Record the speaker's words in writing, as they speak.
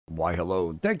Why,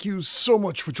 hello. Thank you so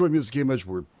much for joining me this GameEdged.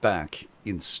 We're back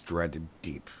in Stranded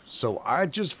Deep. So I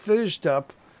just finished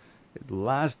up.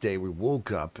 Last day we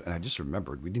woke up and I just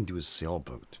remembered we didn't do a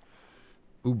sailboat.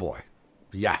 Oh boy.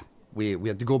 Yeah, we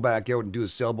had to go back out and do a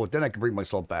sailboat. Then I can bring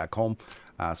myself back home.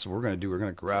 So we're going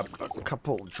to grab a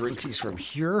couple drinkies from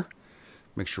here.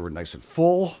 Make sure we're nice and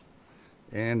full.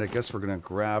 And I guess we're going to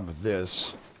grab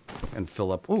this and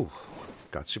fill up. Ooh,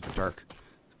 got super dark.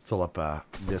 Fill up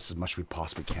this as much as we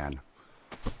possibly can.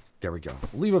 There we go.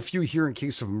 Leave a few here in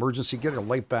case of emergency. Get our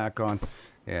light back on.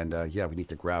 And yeah, we need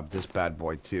to grab this bad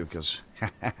boy too, because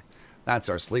that's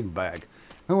our sleeping bag.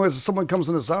 Anyways, if someone comes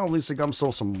in this island, at least they got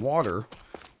themselves some water.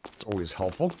 It's always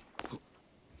helpful.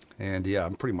 And yeah,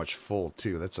 I'm pretty much full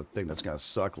too. That's a thing that's going to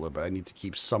suck a little bit. I need to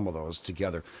keep some of those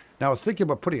together. Now, I was thinking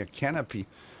about putting a canopy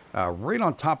right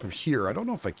on top of here. I don't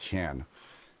know if I can.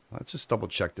 Let's just double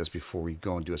check this before we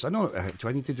go and do this. I know, do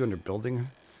I need to do under building?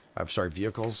 I'm sorry,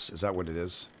 vehicles. Is that what it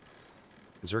is?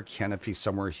 Is there a canopy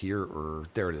somewhere here? Or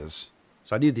there it is.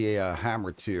 So I need the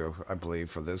hammer too, I believe,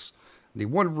 for this. I need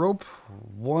one rope,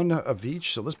 one of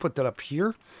each. So let's put that up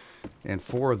here. And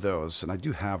 4 of those. And I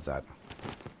do have that.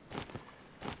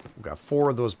 We've got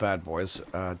 4 of those bad boys.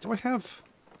 Do I have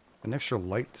an extra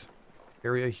light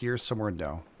area here somewhere?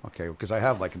 No. Okay, because I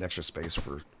have like an extra space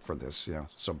for this, you know,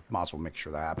 so might as well make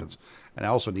sure that happens. And I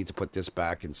also need to put this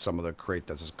back in some of the crate.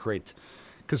 That's a crate.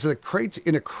 Because the crate's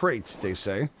in a crate, they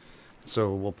say.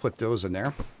 So we'll put those in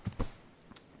there.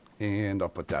 And I'll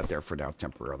put that there for now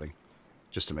temporarily.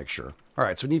 Just to make sure.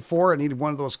 Alright, so we need 4. I need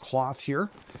one of those cloth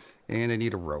here. And I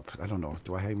need a rope. I don't know.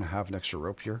 Do I even have an extra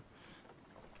rope here?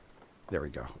 There we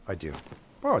go. I do.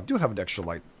 Oh, I do have an extra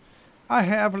light. I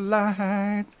have a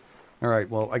light.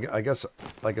 Alright, well, I guess,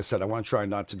 like I said, I want to try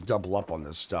not to double up on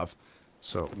this stuff.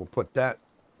 So we'll put that,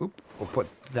 we'll put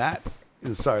that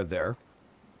inside of there.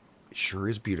 It sure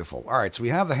is beautiful. Alright, so we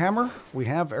have the hammer. We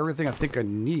have everything I think I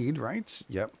need, right?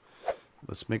 Yep.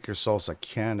 Let's make ourselves a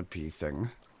canopy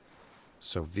thing.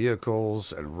 So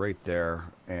vehicles and right there.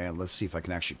 And let's see if I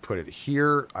can actually put it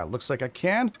here. Looks like I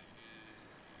can.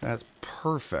 That's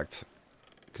perfect.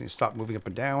 Can you stop moving up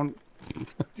and down?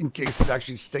 In case it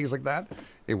actually stays like that.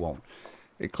 It won't.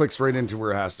 It clicks right into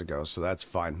where it has to go, so that's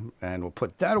fine. And we'll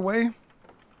put that away. I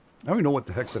don't even know what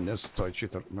the heck's in this, to tell you the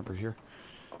truth. I remember here.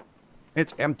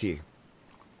 It's empty.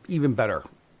 Even better.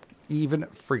 Even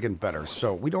friggin' better.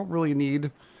 So we don't really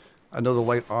need another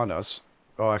light on us.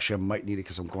 Oh, actually, I might need it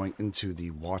because I'm going into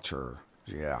the water.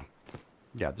 Yeah.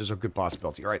 Yeah, there's a good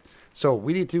possibility. All right. So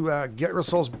we need to get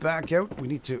ourselves back out. We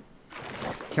need to...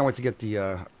 Can't wait to get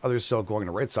the other cell going on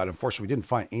the right side. Unfortunately, we didn't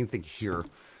find anything here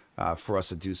for us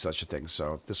to do such a thing.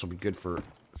 So this will be good for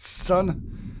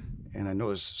sun. And I know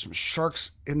there's some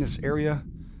sharks in this area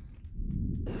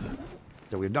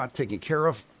that we have not taken care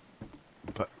of.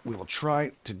 But we will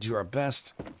try to do our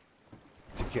best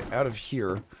to get out of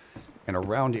here and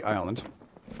around the island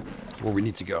where we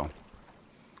need to go.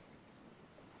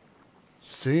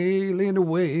 Sailing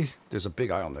away. There's a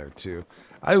big island there too.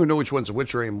 I don't even know which one's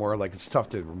which anymore. Like, it's tough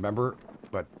to remember.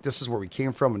 But this is where we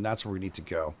came from, and that's where we need to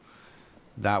go.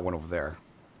 That one over there.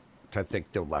 I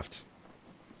think they're left.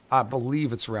 I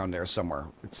believe it's around there somewhere.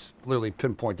 It's literally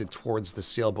pinpointed towards the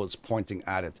sailboats pointing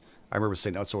at it. I remember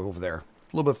saying, no, it's over there.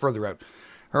 A little bit further out.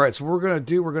 All right, so what we're going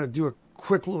to do a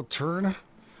quick little turn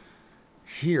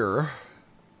here.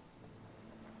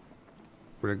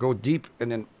 We're going to go deep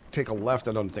and then take a left.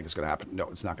 I don't think it's going to happen. No,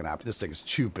 it's not going to happen. This thing is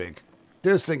too big.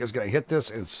 This thing is going to hit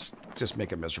this and just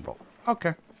make it miserable.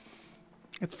 Okay.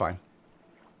 It's fine.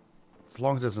 As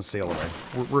long as it doesn't sail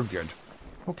away. We're good.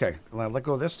 Okay. And I let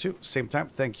go of this too. Same time.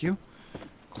 Thank you.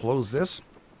 Close this.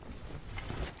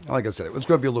 Like I said, it's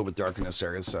going to be a little bit dark in this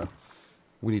area, so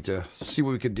we need to see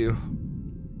what we can do.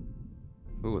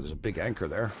 Ooh, there's a big anchor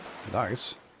there.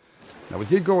 Nice. Now, we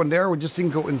did go in there. We just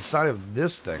didn't go inside of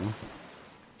this thing.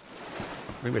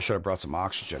 Maybe I should have brought some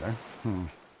oxygen, eh?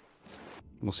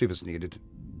 We'll see if it's needed.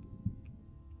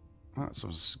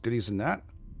 Some goodies in that.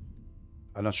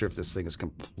 I'm not sure if this thing is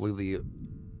completely...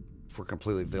 If we're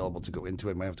completely available to go into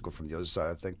it. I might have to go from the other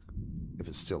side, I think. If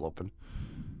it's still open.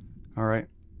 Alright.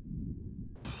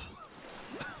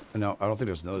 No, I don't think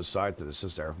there's another side to this,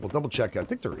 is there? We'll double check. I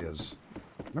think there is.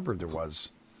 I remember there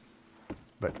was.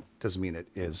 But doesn't mean it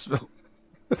is.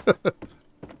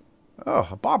 Oh,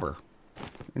 a bobber.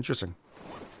 Interesting.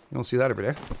 You don't see that every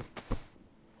day.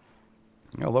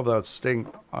 I love that it's staying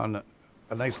on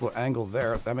a nice little angle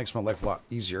there. That makes my life a lot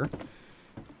easier.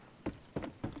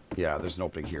 Yeah, there's an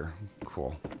opening here.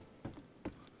 Cool.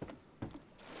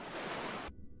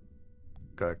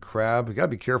 Got a crab. You gotta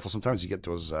be careful. Sometimes you get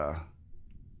those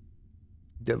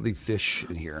deadly fish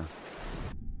in here.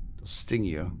 They'll sting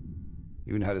you.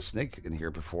 Even had a snake in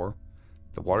here before.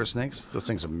 The water snakes, those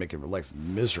things are making life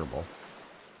miserable.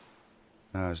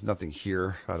 There's nothing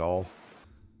here at all.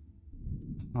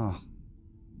 Oh.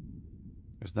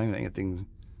 There's not anything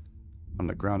on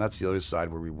the ground. That's the other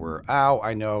side where we were. Ow,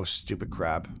 I know. Stupid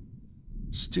crab.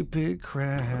 Stupid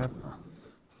crab.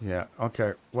 Yeah,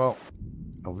 okay. Well,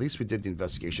 at least we did the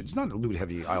investigation. It's not a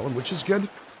loot-heavy island, which is good.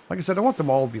 Like I said, I want them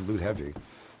all to be loot-heavy.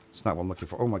 It's not what I'm looking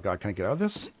for. Oh my god, can I get out of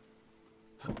this?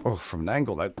 Oh, from an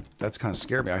angle, that's kind of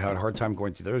scared me. I had a hard time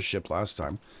going through their ship last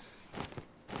time.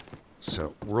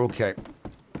 So, we're okay.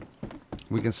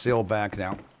 We can sail back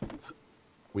now.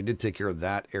 We did take care of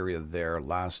that area there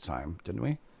last time, didn't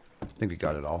we? I think we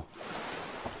got it all.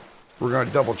 We're going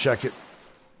to double check it.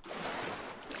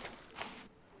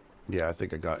 Yeah, I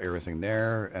think I got everything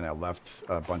there, and I left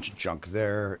a bunch of junk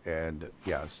there, and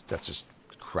yeah, that's just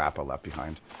crap I left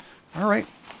behind. All right,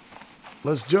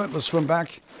 let's do it. Let's swim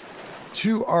back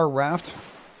to our raft.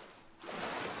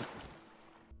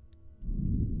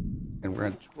 And we're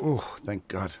going to... Oh, thank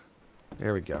God.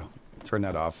 There we go. Turn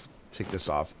that off. Take this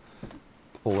off.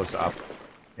 Pull this up.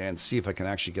 And see if I can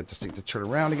actually get this thing to turn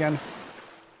around again.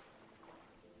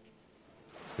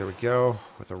 There we go.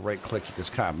 With a right click, you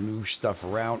just kind of move stuff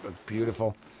around. It's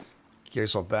beautiful. Get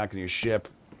yourself back in your ship.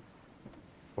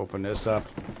 Open this up.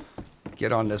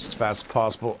 Get on this as fast as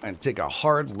possible. And take a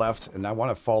hard left. And I want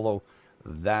to follow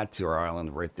that to our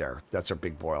island right there. That's our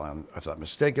big boy island, if I'm not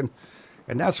mistaken.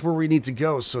 And that's where we need to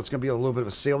go. So it's going to be a little bit of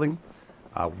a sailing.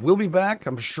 We'll be back,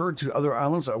 I'm sure, to other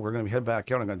islands. We're going to head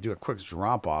back out. I'm going to do a quick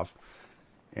drop off.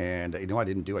 And you know what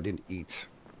I didn't eat.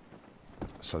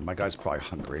 So my guy's probably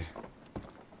hungry.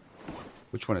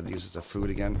 Which one of these is the food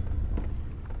again?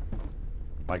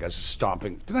 My guy's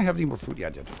stomping. Didn't I have any more food? Yeah,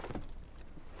 I did.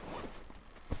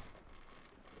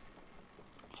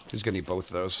 He's going to eat both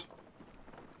of those.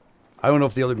 I don't know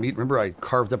if the other meat... Remember, I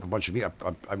carved up a bunch of meat. I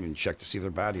haven't even checked to see if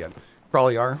they're bad yet.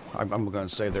 Probably are. I'm going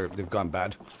to say they've gone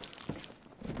bad.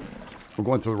 We're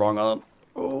going through the wrong island.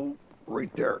 Oh,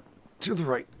 right there. To the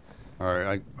right. All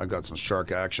right, I got some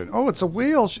shark action. Oh, it's a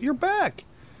whale. You're back.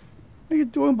 How you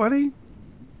doing, buddy?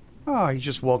 Oh, he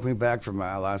just welcomed me back from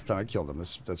last time I killed him.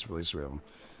 That's really sweet of him.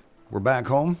 We're back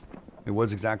home. It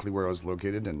was exactly where I was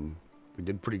located, and we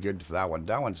did pretty good for that one.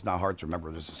 That one's not hard to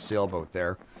remember. There's a sailboat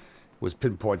there. It was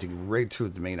pinpointing right to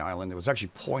the main island. It was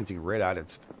actually pointing right at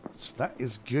it. So that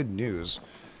is good news.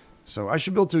 So I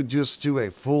should be able to just do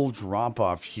a full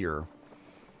drop-off here.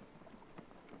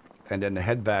 And then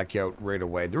head back out right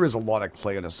away. There is a lot of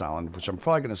clay on this island, which I'm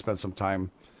probably going to spend some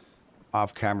time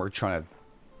off camera trying to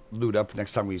loot up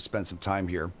next time we spend some time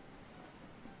here.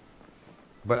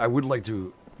 But I would like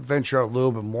to venture out a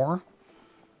little bit more.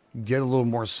 Get a little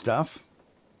more stuff.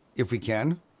 If we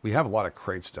can. We have a lot of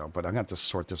crates though, but I'm going to have to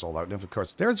sort this all out. And of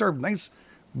course, there's our nice,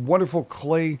 wonderful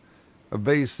clay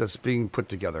base that's being put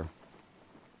together.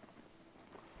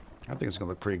 I think it's going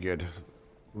to look pretty good.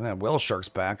 Man, whale shark's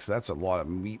back. So that's a lot of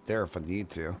meat there if I need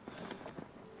to.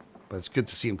 But it's good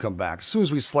to see them come back. As soon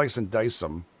as we slice and dice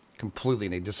them completely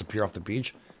and they disappear off the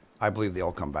beach, I believe they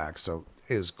all come back. So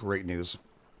it is great news.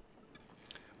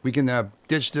 We can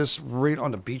ditch this right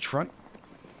on the beachfront.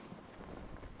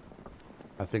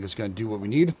 I think it's going to do what we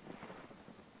need.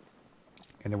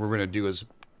 And then what we're going to do is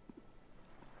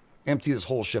empty this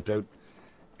whole ship out.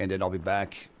 And then I'll be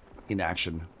back in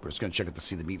action. We're just going to check it to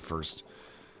see the meat first.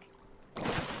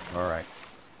 Alright.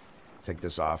 Take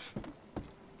this off.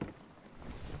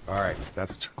 Alright,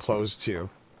 that's closed too.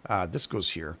 This goes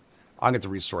here. I'm going to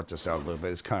resort this out a little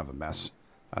bit. It's kind of a mess.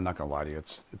 I'm not going to lie to you.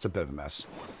 It's a bit of a mess.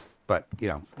 But, you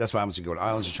know, that's why I'm going to go to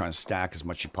islands. You're trying to stack as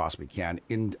much as you possibly can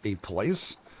in a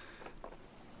place.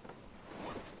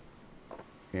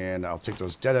 And I'll take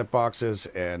those dead boxes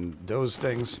and those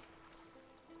things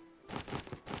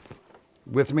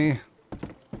with me.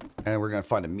 And we're going to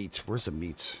find a meat. Where's the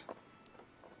meat?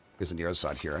 It's on the other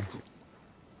side here.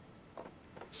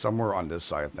 Somewhere on this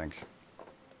side, I think.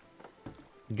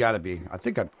 Gotta be. I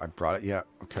think I brought it. Yeah,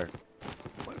 okay.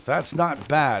 If that's not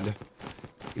bad,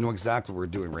 you know exactly what we're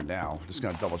doing right now. I'm just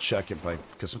going to double check it,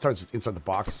 because sometimes it's inside the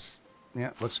box.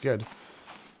 Yeah, looks good.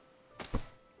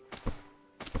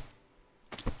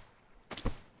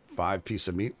 5 pieces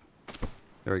of meat.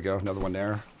 There we go. Another one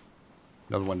there.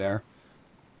 Another one there.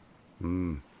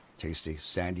 Mmm. Tasty.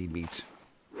 Sandy meat.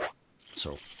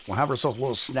 So, we'll have ourselves a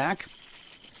little snack.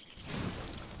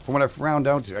 From what I've found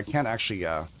out, I can't actually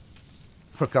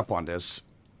hook up on this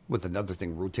with another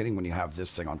thing rotating when you have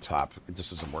this thing on top. It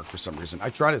just doesn't work for some reason. I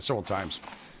tried it several times.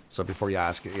 So before you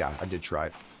ask it, yeah, I did try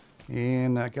it.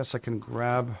 And I guess I can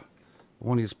grab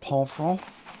one of these palm frond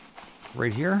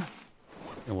right here.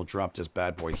 And we'll drop this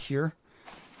bad boy here.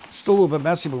 Still a little bit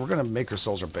messy, but we're going to make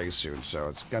ourselves our base soon, so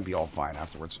it's going to be all fine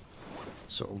afterwards.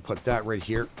 So we'll put that right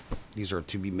here. These are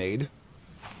to be made.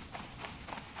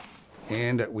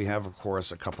 And we have, of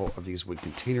course, a couple of these wood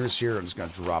containers here. I'm just going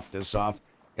to drop this off.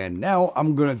 And now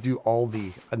I'm going to do all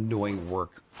the annoying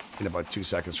work in about 2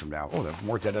 seconds from now. Oh, there are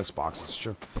more Dead X boxes.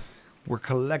 Sure. We're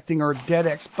collecting our Dead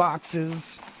X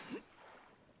boxes.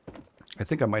 I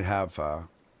think I might have...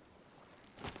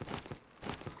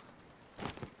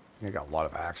 I got a lot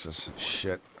of axes.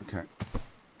 Shit. Okay.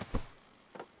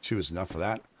 2 is enough for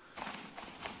that.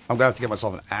 I'm going to have to get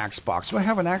myself an axe box. Do I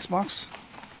have an axe box?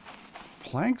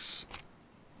 Planks?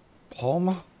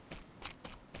 Palm?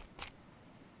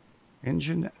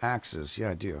 Engine axes.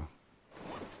 Yeah, I do.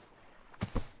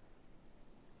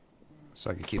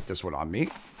 So I can keep this one on me.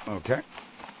 Okay.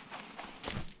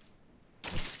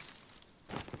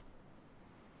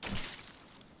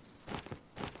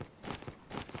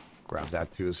 Grab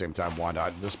that too at the same time. Why not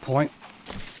at this point?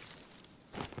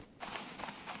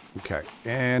 Okay.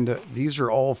 And these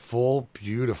are all full.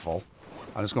 Beautiful.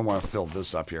 I'm just going to want to fill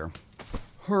this up here.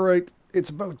 All right. It's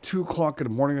about 2 o'clock in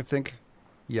the morning, I think.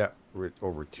 Yeah, we're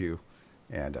over 2.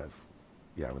 And,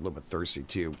 yeah, we're a little bit thirsty,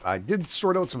 too. I did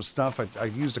sort out some stuff. I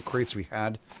used the crates we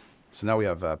had. So now we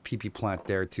have a PP plant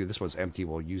there, too. This one's empty.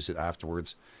 We'll use it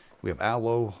afterwards. We have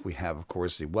aloe. We have, of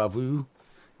course, the wavoo.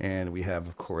 And we have,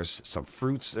 of course, some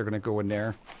fruits. They're going to go in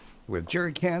there. We have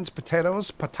jerry cans,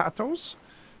 potatoes.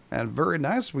 And very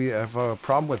nice. We have a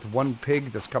problem with one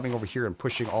pig that's coming over here and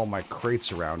pushing all my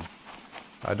crates around.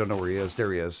 I don't know where he is.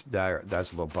 There he is.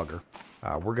 That's a little bugger.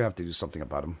 We're going to have to do something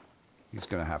about him. He's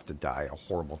going to have to die a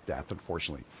horrible death,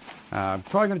 unfortunately.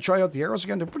 Probably going to try out the arrows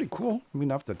again. They're pretty cool. I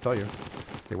mean, I have to tell you.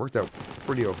 They worked out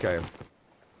pretty okay.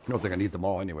 I don't think I need them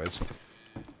all anyways.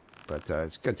 But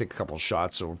it's going to take a couple of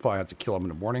shots, so we'll probably have to kill him in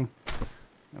the morning. I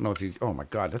don't know if you... Oh, my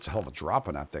God. That's a hell of a drop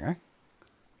on that thing, eh?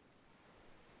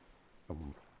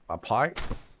 Up high.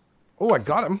 Oh, I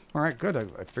got him. All right, good.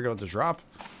 I figured out the drop.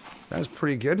 That is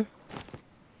pretty good.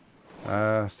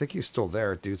 I think he's still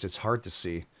there, dudes. It's hard to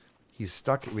see. He's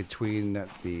stuck in between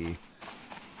the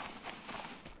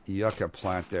yucca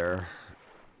plant there.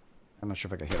 I'm not sure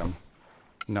if I can hit him.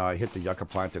 No, I hit the yucca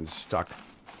plant and it's stuck.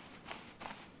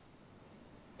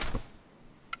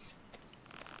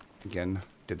 Again,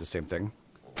 did the same thing.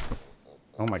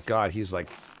 Oh my God, he's like...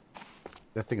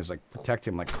 That thing is like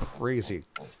protecting him like crazy.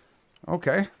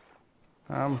 Okay.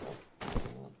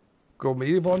 Go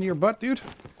medieval on your butt, dude.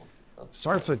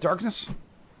 Sorry for the darkness.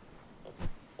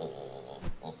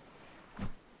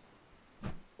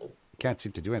 Can't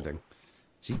seem to do anything.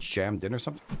 Is he jammed in or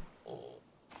something?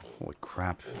 Holy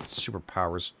crap.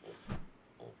 Superpowers.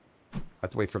 I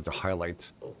have to wait for him to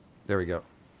highlight. There we go.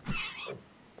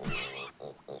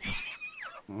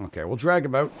 Okay, we'll drag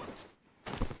him out.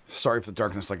 Sorry for the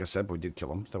darkness, like I said, but we did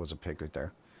kill him. That was a pig right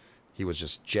there. He was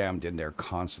just jammed in there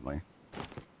constantly.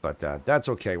 But that's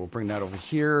okay. We'll bring that over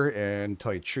here and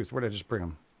tell you the truth. Where did I just bring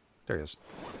him? There he is.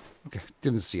 Okay,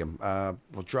 didn't see him.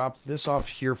 We'll drop this off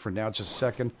here for now, just a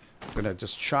second. I'm going to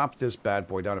just chop this bad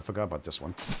boy down. I forgot about this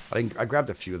one. I grabbed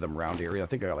a few of them around here. I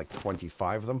think I got like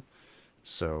 25 of them.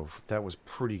 So that was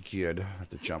pretty good. I have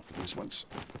to jump for these ones.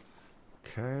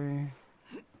 Okay.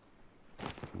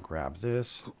 Grab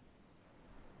this.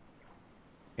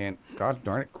 And, god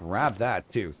darn it, grab that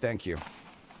too. Thank you.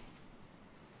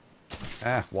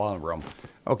 While in Rome.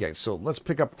 Okay, so let's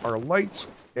pick up our lights,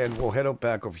 and we'll head out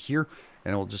back over here,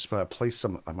 and we'll just place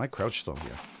some... I might crouch still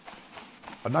here.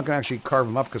 I'm not going to actually carve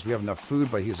him up because we have enough food,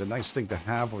 but he's a nice thing to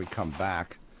have when we come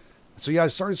back. So yeah, I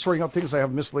started sorting out things. I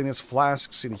have miscellaneous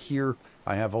flasks in here.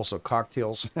 I have also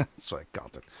cocktails, so I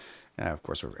got it. And of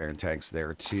course, we have air tanks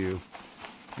there too.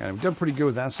 And I've done pretty good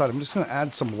with that side. I'm just going to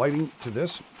add some lighting to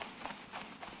this.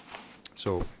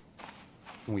 So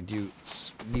when we do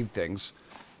need things,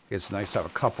 it's nice to have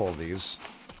a couple of these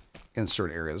in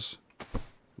certain areas.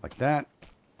 Like that.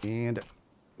 And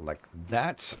like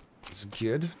that. It's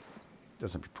good.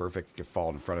 Doesn't be perfect. You can fall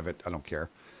in front of it. I don't care.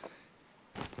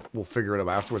 We'll figure it out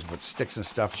afterwards, but sticks and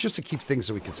stuff. It's just to keep things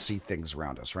so we can see things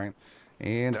around us, right?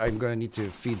 And I'm going to need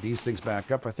to feed these things back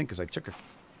up, I think, because I took a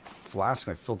flask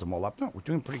and I filled them all up. No, we're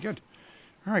doing pretty good.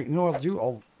 All right, you know what I'll do?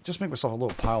 I'll just make myself a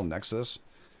little pile next to this.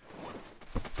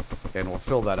 And we'll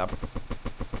fill that up.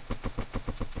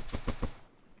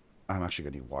 I'm actually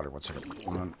going to need water. 1 second.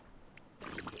 1,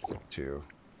 2,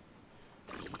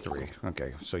 3.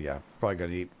 Okay, so yeah, probably going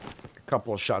to need a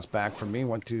couple of shots back from me.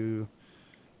 1, 2...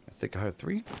 I think I have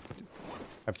 3. I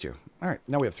have 2. All right,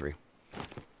 now we have 3.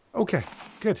 Okay,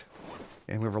 good.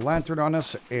 And we have a lantern on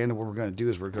us, and what we're going to do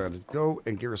is we're going to go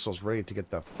and get ourselves ready to get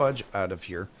the fudge out of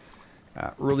here.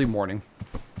 Early morning.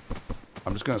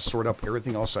 I'm just going to sort up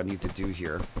everything else I need to do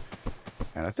here.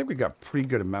 And I think we got pretty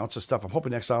good amounts of stuff. I'm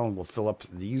hoping next island will fill up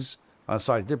these on the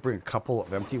side. I did bring a couple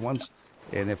of empty ones.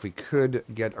 And if we could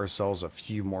get ourselves a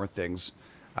few more things.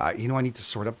 You know, I need to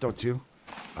sort up though too.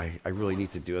 I really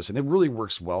need to do this. And it really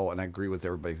works well. And I agree with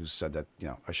everybody who said that, you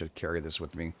know, I should carry this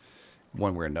with me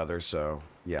one way or another. So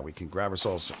yeah, we can grab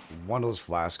ourselves one of those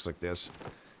flasks like this.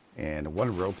 And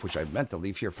one rope, which I meant to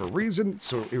leave here for a reason,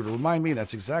 so it would remind me, and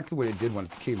that's exactly what it did when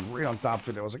it came right on top of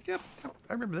it. I was like, yep,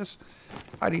 I remember this.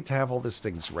 I need to have all these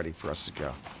things ready for us to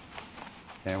go.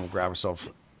 And we'll grab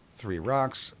ourselves 3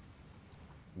 rocks.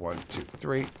 1, 2,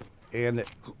 3. And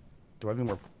do I have any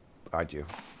more? I do.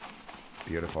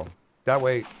 Beautiful. That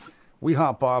way, we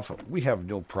hop off. We have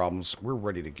no problems. We're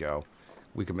ready to go.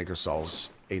 We can make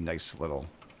ourselves a nice little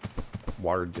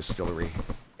water distillery.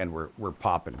 And we're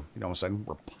popping. You know what I'm saying?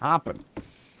 We're popping.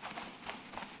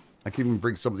 I can even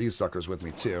bring some of these suckers with me,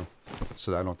 too.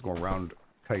 So that I don't have to go around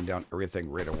cutting down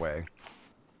everything right away.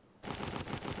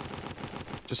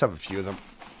 Just have a few of them.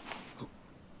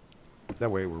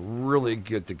 That way we're really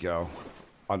good to go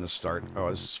on the start. Oh,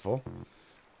 this is full?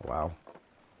 Wow.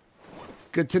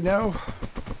 Good to know.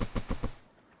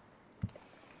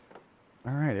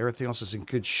 Alright, everything else is in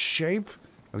good shape.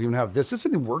 We even have this. This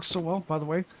didn't work so well, by the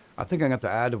way. I think I got to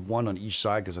add one on each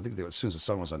side because I think that as soon as the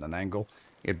sun was on an angle,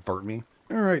 it burnt me.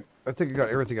 All right, I think I got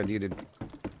everything I needed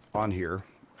on here.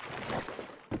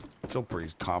 I feel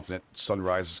pretty confident.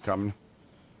 Sunrise is coming.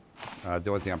 The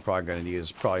only thing I'm probably going to need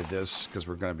is probably this because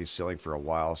we're going to be sailing for a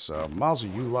while. So miles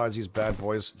will utilize these bad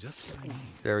boys. Just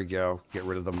there we go. Get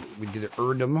rid of them. We did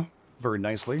earn them very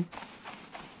nicely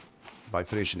by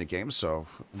finishing the game. So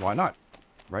why not,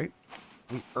 right?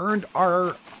 We earned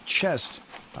our chest.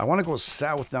 I want to go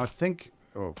south now. I think...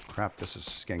 Oh, crap. This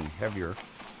is getting heavier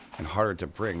and harder to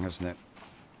bring, isn't it?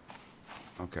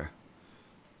 Okay.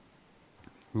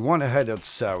 We want to head out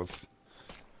south.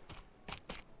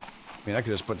 I mean, I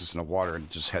could just put this in the water and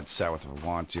just head south if I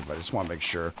want to, but I just want to make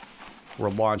sure we're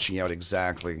launching out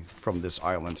exactly from this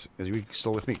island. Are you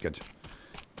still with me? Good.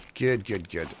 Good, good,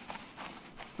 good.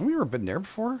 Have we ever been there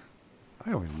before?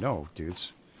 I don't even know,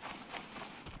 dudes.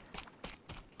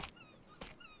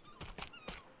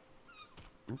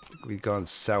 I don't think we've gone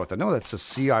south. I know that's a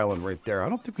sea island right there. I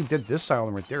don't think we did this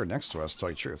island right there next to us, to tell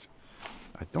you the truth.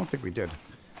 I don't think we did.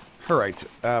 Alright,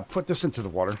 put this into the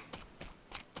water.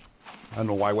 I don't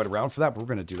know why I went around for that, but we're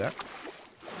going to do that.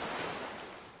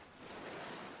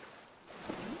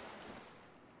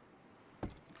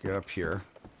 Get up here.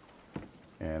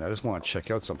 And I just want to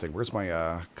check out something. Where's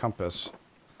my compass?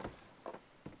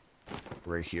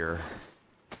 Right here.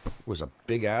 Was a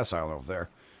big-ass island over there.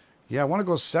 Yeah, I want to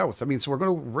go south. I mean, so we're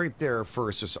going to go right there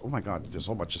first. Just, oh my god, there's a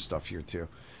whole bunch of stuff here, too.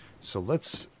 So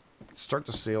let's start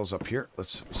the sails up here.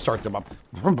 Let's start them up.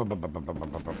 We're going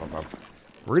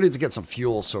to need to get some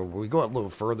fuel, so when we go a little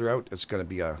further out, it's going to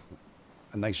be a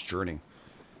nice journey.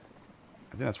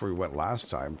 I think that's where we went last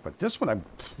time. But this one, I'm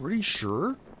pretty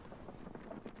sure...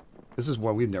 This is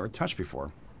one we've never touched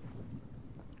before.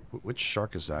 Which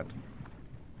shark is that?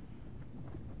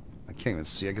 I can't even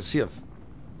see. I can see if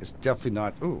it's definitely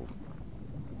not... Ooh.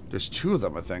 There's 2 of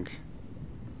them, I think.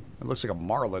 It looks like a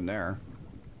marlin there.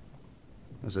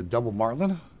 There's a double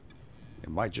marlin? It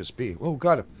might just be. Oh,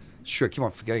 God. Sure, I keep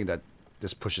on forgetting that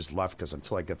this pushes left, because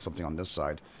until I get something on this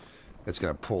side, it's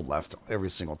going to pull left every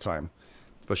single time.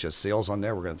 Especially the sails on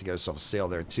there. We're going to get ourselves a sail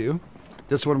there, too.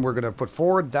 This one we're going to put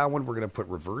forward. That one we're going to put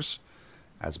reverse,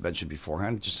 as mentioned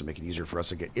beforehand, just to make it easier for us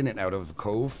to get in and out of the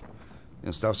cove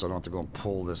and stuff, so I don't have to go and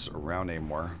pull this around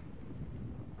anymore.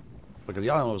 Look,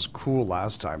 the island was cool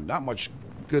last time. Not much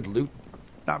good loot.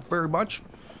 Not very much.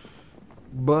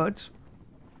 But,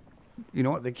 you know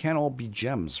what? They can't all be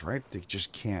gems, right? They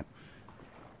just can't.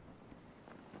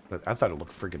 But I thought it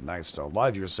looked freaking nice, though. A lot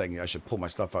of you were saying I should pull my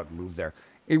stuff out and move there.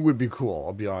 It would be cool,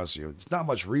 I'll be honest with you. It's not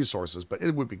much resources, but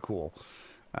it would be cool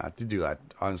to do that.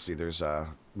 Honestly, there's, I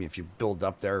mean, if you build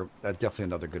up there, that's definitely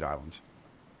another good island.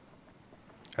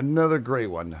 Another great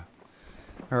one.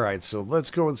 Alright, so let's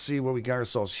go and see what we got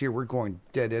ourselves here. We're going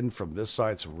dead end from this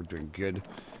side, so we're doing good.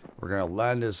 We're going to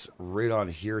land this right on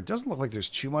here. It doesn't look like there's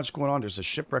too much going on. There's a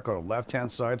shipwreck on the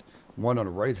left-hand side, one on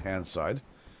the right-hand side.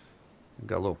 We've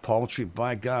got a little palm tree.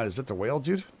 By God, is that the whale,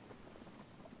 dude?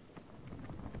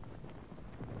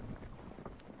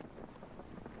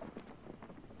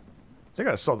 I think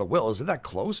I saw the whale. Is it that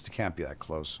close? It can't be that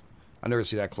close. I've never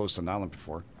seen that close to an island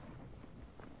before.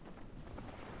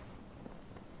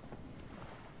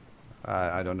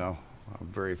 I don't know. I'm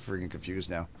very freaking confused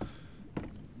now.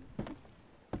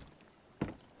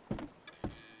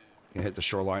 You hit the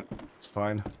shoreline. It's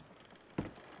fine.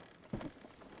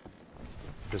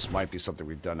 This might be something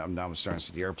we've done. I'm starting to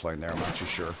see the airplane there. I'm not too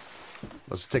sure.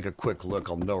 Let's take a quick look.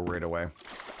 I'll know right away.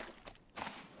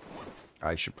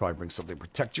 I should probably bring something.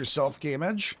 Protect yourself,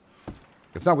 GameEdged.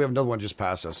 If not, we have another one just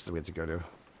past us that we have to go to.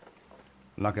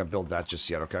 I'm not going to build that just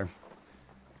yet, okay?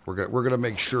 We're gonna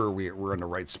make sure we're in the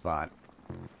right spot.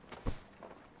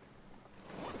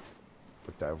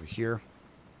 Put that over here.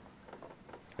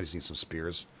 I just need some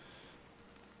spears.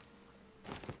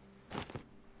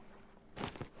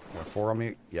 Got 4 on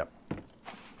me? Yep.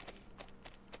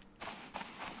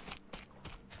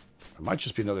 It might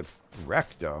just be another wreck,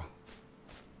 though.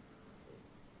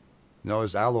 No,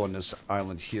 there's aloe on this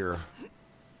island here.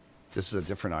 This is a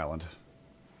different island.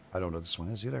 I don't know what this one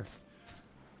is either.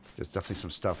 There's definitely some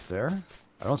stuff there.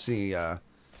 I don't see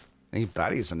any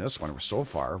baddies in this one so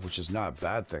far, which is not a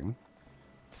bad thing.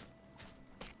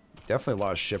 Definitely a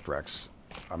lot of shipwrecks.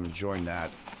 I'm enjoying that.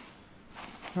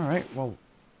 Alright, well,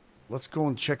 let's go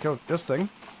and check out this thing.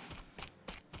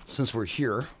 Since we're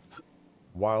here,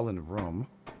 while in the room.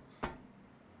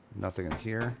 Nothing in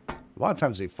here. A lot of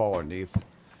times they fall underneath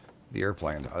the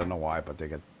airplane. I don't know why, but they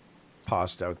get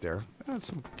tossed out there.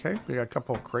 That's okay. We got a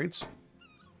couple of crates.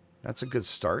 That's a good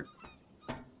start.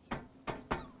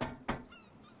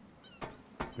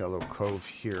 Got a little cove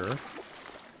here.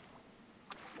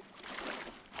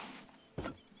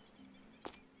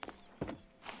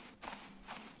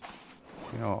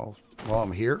 You know, while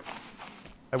I'm here,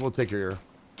 I will take your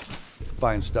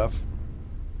fine stuff.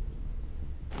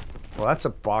 Well, that's a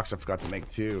box I forgot to make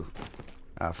too.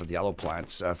 For the yellow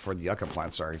plants, for the yucca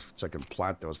plants, sorry. So I can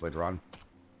plant those later on.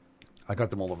 I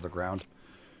got them all over the ground.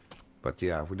 But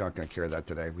yeah, we're not going to carry that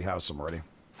today. We have some already.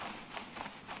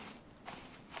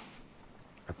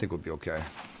 I think we'll be okay.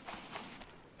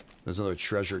 There's another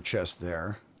treasure chest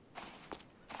there.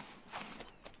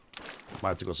 Might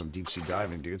have to go some deep sea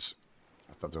diving, dudes.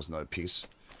 I thought there was another piece.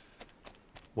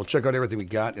 We'll check out everything we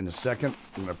got in a second.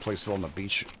 I'm going to place it on the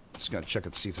beach. Just going to check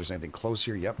and see if there's anything close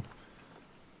here. Yep.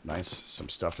 Nice. Some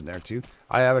stuff in there, too.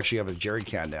 I actually have a jerry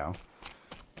can now.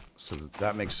 So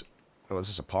that makes... Oh, is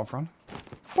this a palm frond?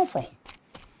 Palm frond.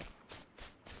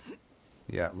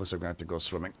 Yeah, it looks like we're going to have to go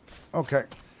swimming. Okay.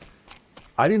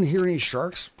 I didn't hear any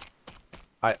sharks.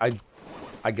 I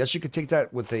guess you could take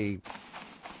that with a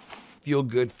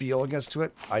feel-good feel, I guess, to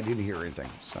it. I didn't hear anything,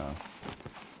 so...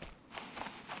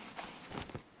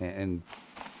 And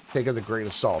take it with a grain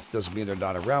of salt. Doesn't mean they're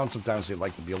not around. Sometimes they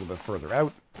like to be a little bit further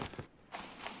out.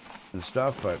 And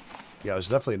stuff, but yeah, there's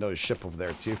definitely another ship over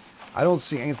there too. I don't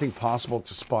see anything possible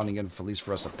to spawning in, for, at least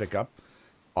for us to pick up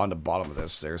on the bottom of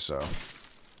this there, so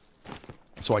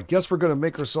I guess we're gonna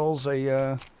make ourselves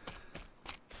a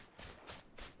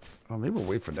well, maybe we'll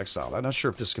wait for next island. I'm not sure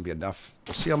if this can be enough.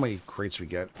 We'll see how many crates we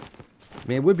get. I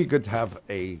mean, it would be good to have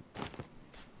a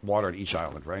water on each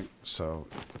island, right? So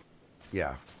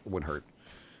yeah, it wouldn't hurt.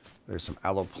 There's some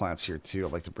aloe plants here too.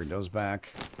 I'd like to bring those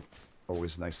back.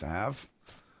 Always nice to have.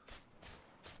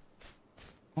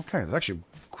 Okay, it's actually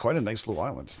quite a nice little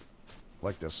island. I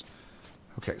like this.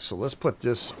 Okay, so let's put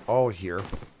this all here.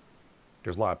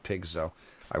 There's a lot of pigs, though.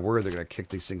 I worry they're going to kick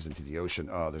these things into the ocean.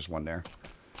 Oh, there's one there.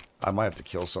 I might have to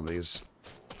kill some of these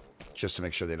just to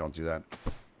make sure they don't do that.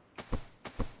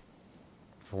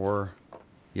 4.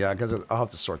 Yeah, because I'll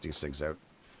have to sort these things out.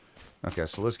 Okay,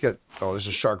 so let's get... Oh, there's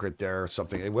a shark right there or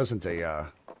something. It wasn't a...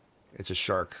 It's a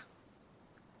shark.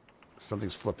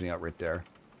 Something's flipping out right there.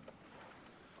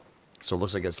 So it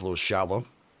looks like it's a little shallow.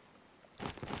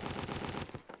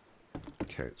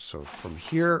 Okay, so from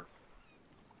here,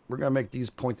 we're going to make these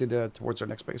pointed towards our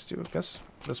next base too, I guess,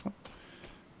 for this one.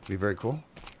 Be very cool.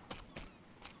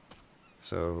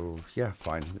 So, yeah,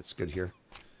 fine. It's good here.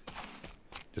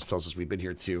 Just tells us we've been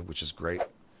here too, which is great.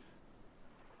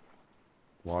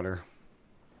 Water.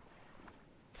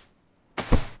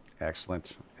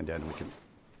 Excellent. And then we can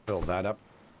fill that up.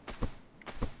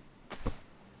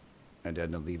 And then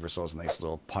we'll leave ourselves a nice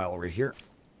little pile right here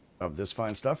of this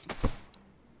fine stuff.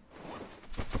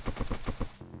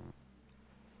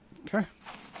 Okay.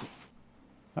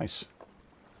 Nice.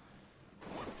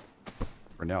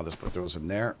 For now, let's put those in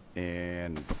there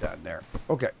and that in there.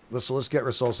 Okay, so let's get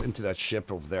ourselves into that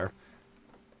ship over there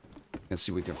and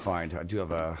see what we can find. I do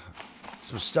have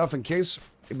some stuff in case.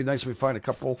 It'd be nice if we find a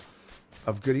couple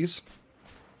of goodies.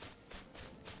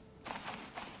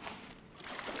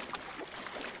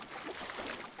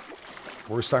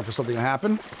 Worst time for something to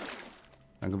happen.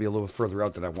 I'm going to be a little bit further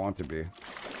out than I want to be.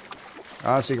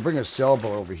 So you can bring a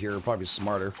sailboat over here. It'd probably be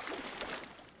smarter.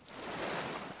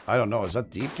 I don't know. Is that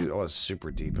deep, dude? Oh, it's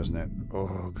super deep, isn't it?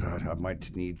 Oh, God. I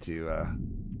might need to...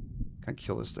 Can I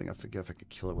kill this thing? I forget if I can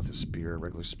kill it with a spear, a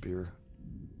regular spear.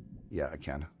 Yeah, I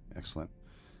can. Excellent.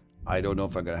 I don't know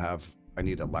if I'm going to have I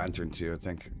need a lantern too, I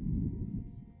think.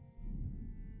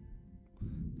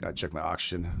 Gotta check my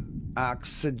oxygen.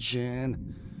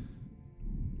 Oxygen!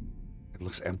 It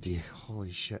looks empty.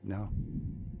 Holy shit, no.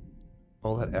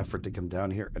 All that effort to come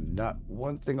down here and not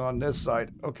one thing on this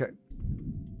side. Okay.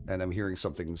 And I'm hearing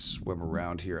something swim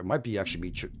around here. It might be actually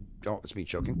me. Oh, it's me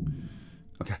choking.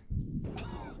 Okay.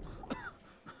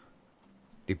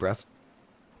 Deep breath.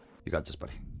 You got this,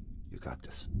 buddy. You got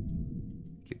this.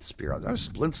 Keep the spear out. Are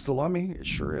splints still on me? It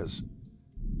sure is.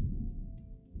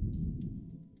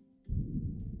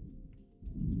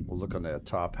 We'll look on the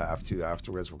top half too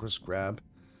afterwards. We'll just grab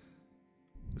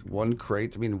one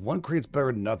crate. I mean, one crate's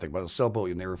better than nothing. But on a sailboat,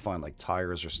 you never find like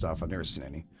tires or stuff. I've never seen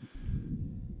any.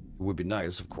 It would be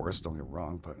nice, of course. Don't get me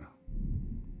wrong, but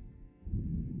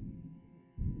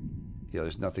yeah,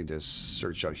 there's nothing to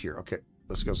search out here. Okay,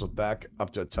 let's go. So back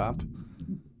up to the top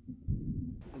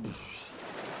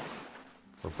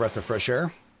for a breath of fresh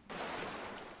air.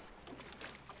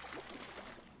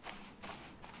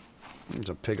 There's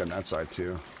a pig on that side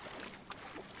too.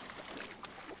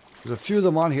 There's a few of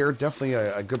them on here. Definitely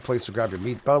a good place to grab your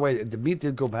meat. By the way, the meat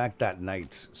did go back that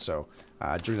night. So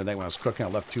during the night when I was cooking, I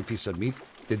left 2 pieces of meat.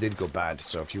 They did go bad.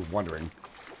 So if you're wondering,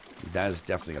 that is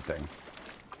definitely a thing.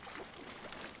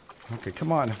 Okay,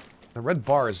 come on. The red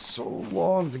bar is so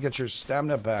long to get your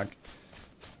stamina back.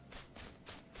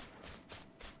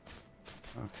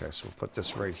 Okay, so we'll put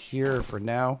this right here for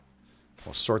now.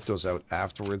 We'll sort those out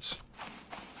afterwards.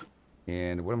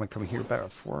 And what am I coming here back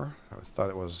for? I thought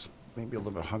it was maybe a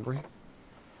little bit hungry.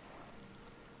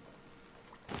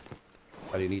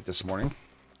 I didn't eat this morning.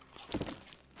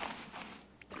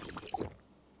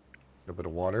 A bit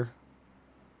of water.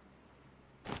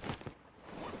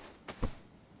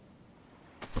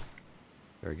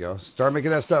 There you go. Start making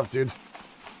that stuff, dude.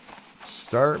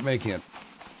 Start making it.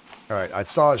 Alright, I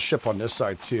saw a ship on this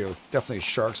side too. Definitely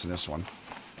sharks in this one.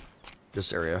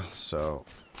 This area, so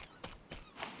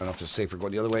I don't know if it's safer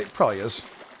going the other way. It probably is.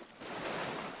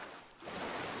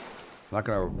 I'm not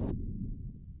gonna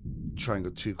try and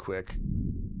go too quick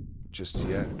just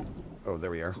yet. Oh,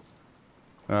 there we are.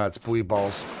 It's buoy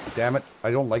balls. Damn it.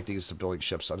 I don't like these building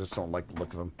ships. I just don't like the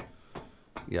look of them.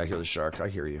 Yeah, I hear the shark. I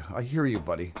hear you. I hear you,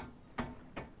 buddy.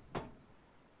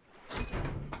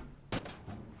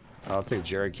 I'll take a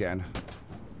jerry can.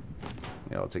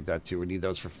 Yeah, I'll take that too. We need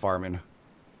those for farming.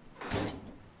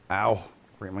 Ow.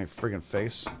 Right in my friggin'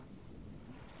 face.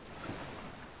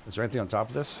 Is there anything on top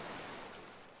of this?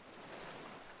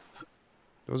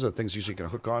 Those are the things usually you can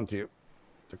hook onto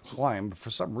to climb, but for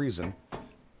some reason,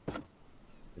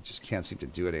 I just can't seem to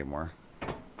do it anymore.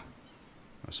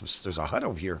 There's a hut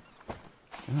over here.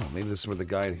 Oh, maybe this is where the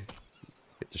guy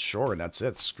hit the shore and that's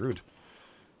it. Screwed.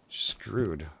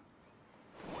 Screwed.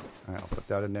 Alright, I'll put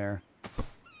that in there.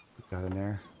 Put that in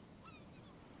there.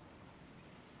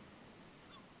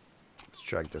 Let's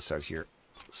drag this out here.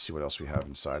 Let's see what else we have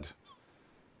inside.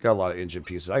 Got a lot of engine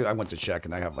pieces. I went to check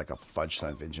and I have like a fudge ton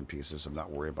of engine pieces. I'm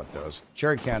not worried about those.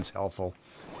 Jerry can's helpful.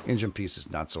 Engine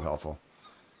pieces not so helpful.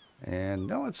 And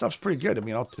no, that stuff's pretty good. I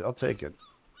mean, I'll take it.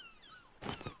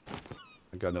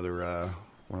 I got another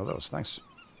one of those. Nice.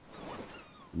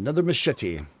 Another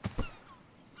machete.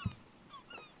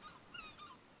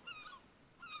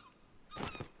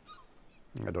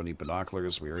 I don't need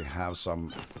binoculars. We already have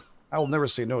some. I will never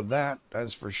say no to that.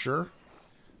 That's for sure.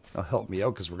 That'll help me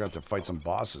out because we're going to have to fight some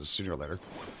bosses sooner or later.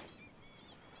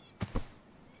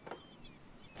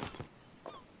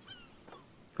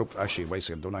 Oh, actually, wait a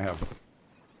second. Don't I have...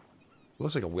 It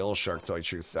looks like a whale shark, to tell you the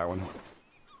truth, that one.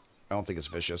 I don't think it's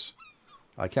vicious.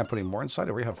 I can't put any more inside.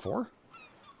 Do we have 4?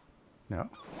 No.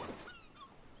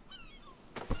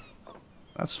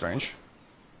 That's strange.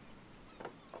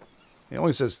 It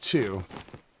only says 2.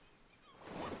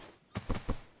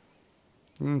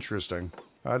 Interesting.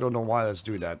 I don't know why that's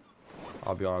doing that.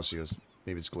 I'll be honest with you.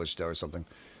 Maybe it's glitched out or something.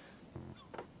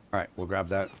 Alright, we'll grab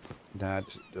that. That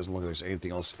doesn't look like there's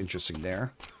anything else interesting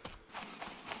there.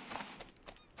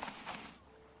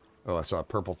 Oh, I saw a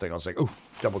purple thing. I was like, oh,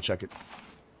 double check it. I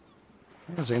don't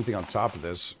think there's anything on top of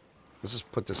this. Let's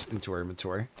just put this into our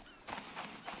inventory.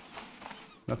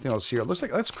 Nothing else here. It looks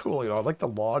like that's cool, you know. I like the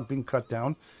log being cut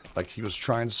down. Like he was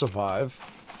trying to survive.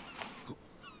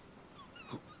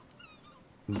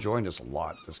 I'm enjoying this a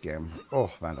lot, this game.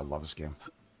 Oh, man, I love this game.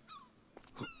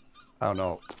 I don't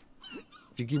know.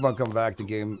 If you keep on coming back to a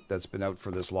game that's been out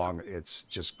for this long, it's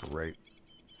just great.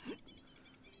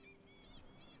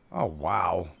 Oh,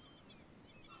 wow.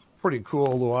 Pretty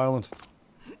cool little island.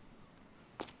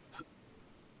 I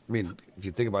mean, if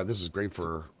you think about it, this is great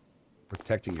for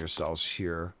protecting yourselves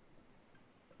here.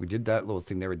 We did that little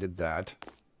thing there. We did that.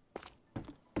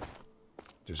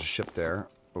 There's a ship there.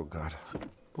 Oh, God.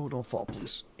 Oh, don't fall,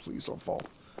 please. Please don't fall.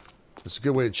 It's a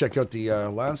good way to check out the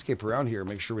landscape around here.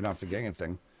 Make sure we're not forgetting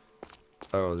anything.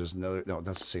 Oh, there's another... No,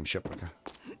 that's the same ship. Okay.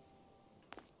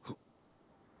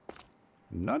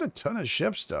 Not a ton of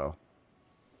ships, though.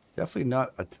 Definitely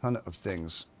not a ton of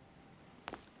things.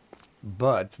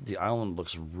 But the island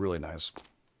looks really nice.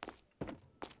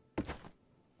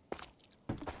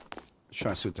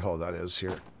 Trying to see what the hell that is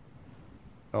here.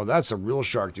 Oh, that's a real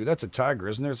shark, dude. That's a tiger,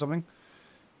 isn't there, something?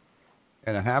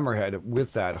 And a hammerhead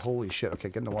with that. Holy shit. Okay,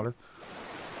 get in the water.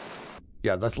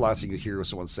 Yeah, that's the last thing you hear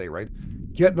someone say, right?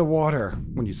 Get in the water.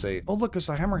 When you say, oh, look, there's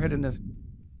a hammerhead in the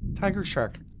tiger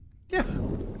shark. Yeah.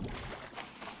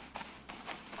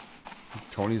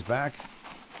 Tony's back.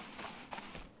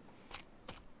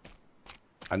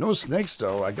 I know snakes,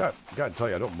 though. I gotta tell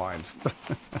you, I don't mind.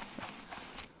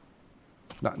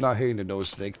 Not hating the no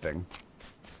snake thing.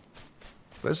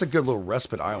 But it's a good little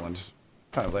respite island.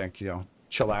 Kind of like, you know,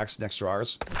 chillax next to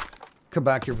ours. Come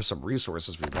back here for some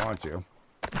resources if we want to.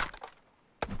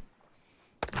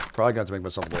 Probably got to make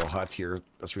myself a little hut here.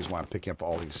 That's the reason why I'm picking up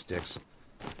all these sticks.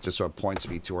 Just so it points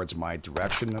me towards my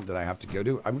direction that I have to go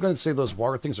to. I'm going to say those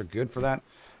water things are good for that,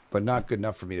 but not good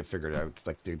enough for me to figure it out.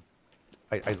 Like, dude,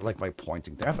 I like my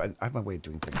pointing. I have my way of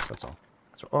doing things, that's all.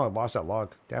 So, oh, I lost that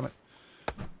log. Damn it.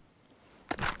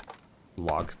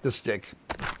 Log. The stick.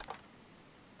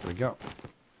 There we go.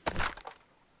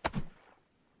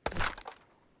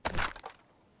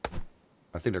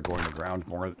 I think they're going to the ground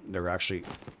more. They're actually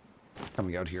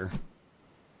coming out here.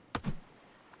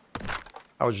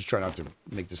 I was just trying not to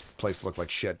make this place look like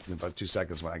shit in about 2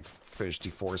 seconds when I finished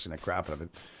deforesting the crap out of it.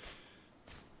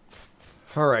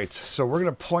 Alright, so we're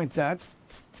going to point that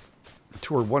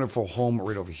to our wonderful home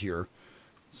right over here.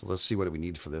 So let's see what we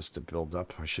need for this to build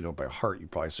up. I should know by heart. You're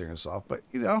probably saying this off, but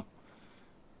you know.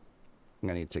 I'm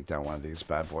going to need to take down one of these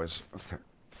bad boys. Okay.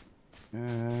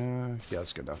 Yeah,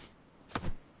 that's good enough.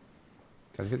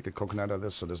 Can I get a coconut out of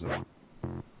this so it doesn't...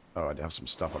 Oh, I'd have some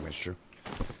stuff on me, sure.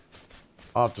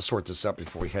 I'll have to sort this up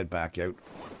before we head back out.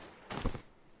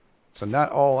 So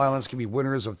not all islands can be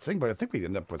winners of thing, but I think we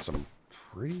end up with some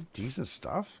pretty decent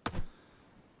stuff.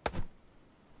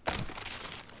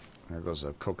 There goes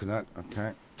a coconut.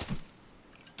 Okay.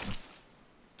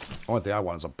 Only thing I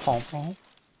want is a pom-pom.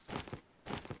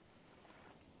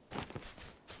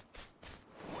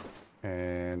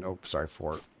 And, oh, sorry,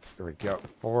 4. There we go.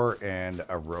 4 and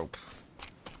a rope.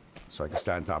 So I can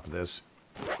stand on top of this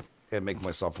and make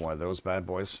myself one of those bad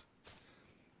boys.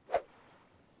 I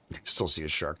can still see a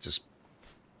shark just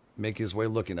make his way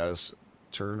looking at us.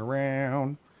 Turn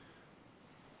around.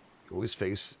 You always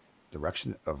face the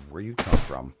direction of where you come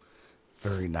from.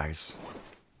 Very nice.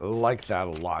 I like that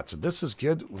a lot. So this is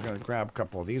good. We're going to grab a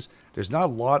couple of these. There's not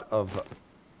a lot of...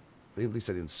 At least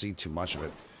I didn't see too much of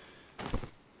it.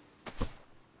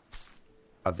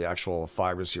 Of the actual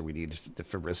fibers here we need. The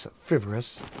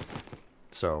fibrous.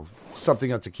 So,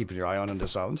 something else to keep your eye on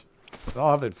this island. I'll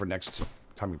have it for next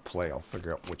time we play. I'll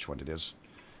figure out which one it is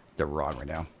that we're on right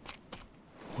now.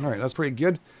 Alright, that's pretty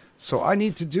good. So, I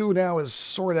need to do now is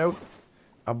sort out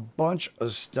a bunch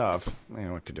of stuff. You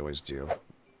know, I could always do.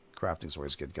 Crafting's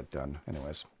always good to get done.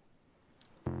 Anyways.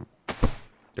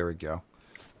 There we go.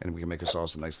 And we can make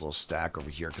ourselves a nice little stack over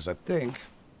here. Because I think,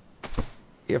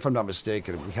 if I'm not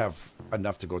mistaken, we have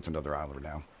enough to go to another island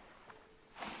now.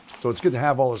 So it's good to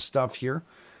have all this stuff here.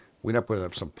 We end up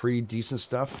with some pretty decent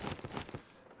stuff.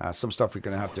 Some stuff we're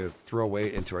going to have to throw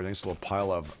away into our nice little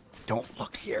pile of, don't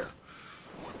look here.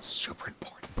 Super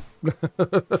important.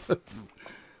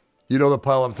 You know the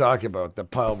pile I'm talking about. The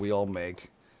pile we all make.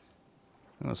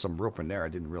 There's some rope in there. I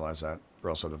didn't realize that.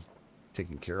 Or else I'd have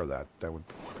taken care of that. That would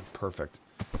be perfect.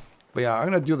 But yeah, I'm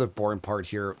going to do the boring part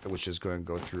here, which is going to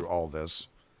go through all this.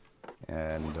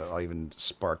 And I'll even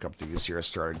spark up these here.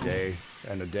 Start a day,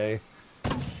 end a day.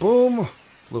 Boom!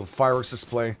 Little fireworks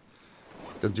display.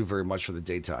 Doesn't do very much for the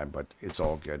daytime, but it's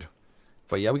all good.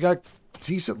 But yeah, we got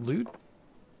decent loot.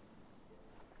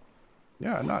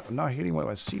 Yeah, I'm not hating what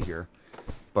I see here.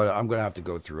 But I'm going to have to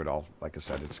go through it all. Like I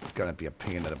said, it's going to be a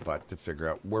pain in the butt to figure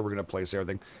out where we're going to place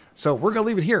everything. So we're going to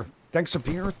leave it here. Thanks for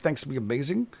being here. Thanks for being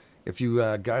amazing. If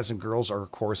you guys and girls are,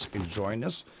 of course, enjoying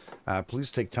this,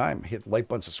 please take time. Hit the like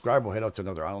button, subscribe. We'll head out to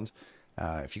another island.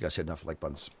 If you guys hit enough like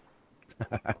buttons.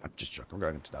 I'm just joking. We're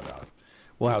going to another island.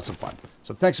 We'll have some fun.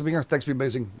 So thanks for being here. Thanks for being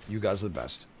amazing. You guys are the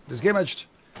best. This is GameEdged.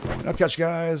 And I'll catch you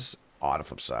guys on the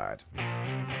flip side.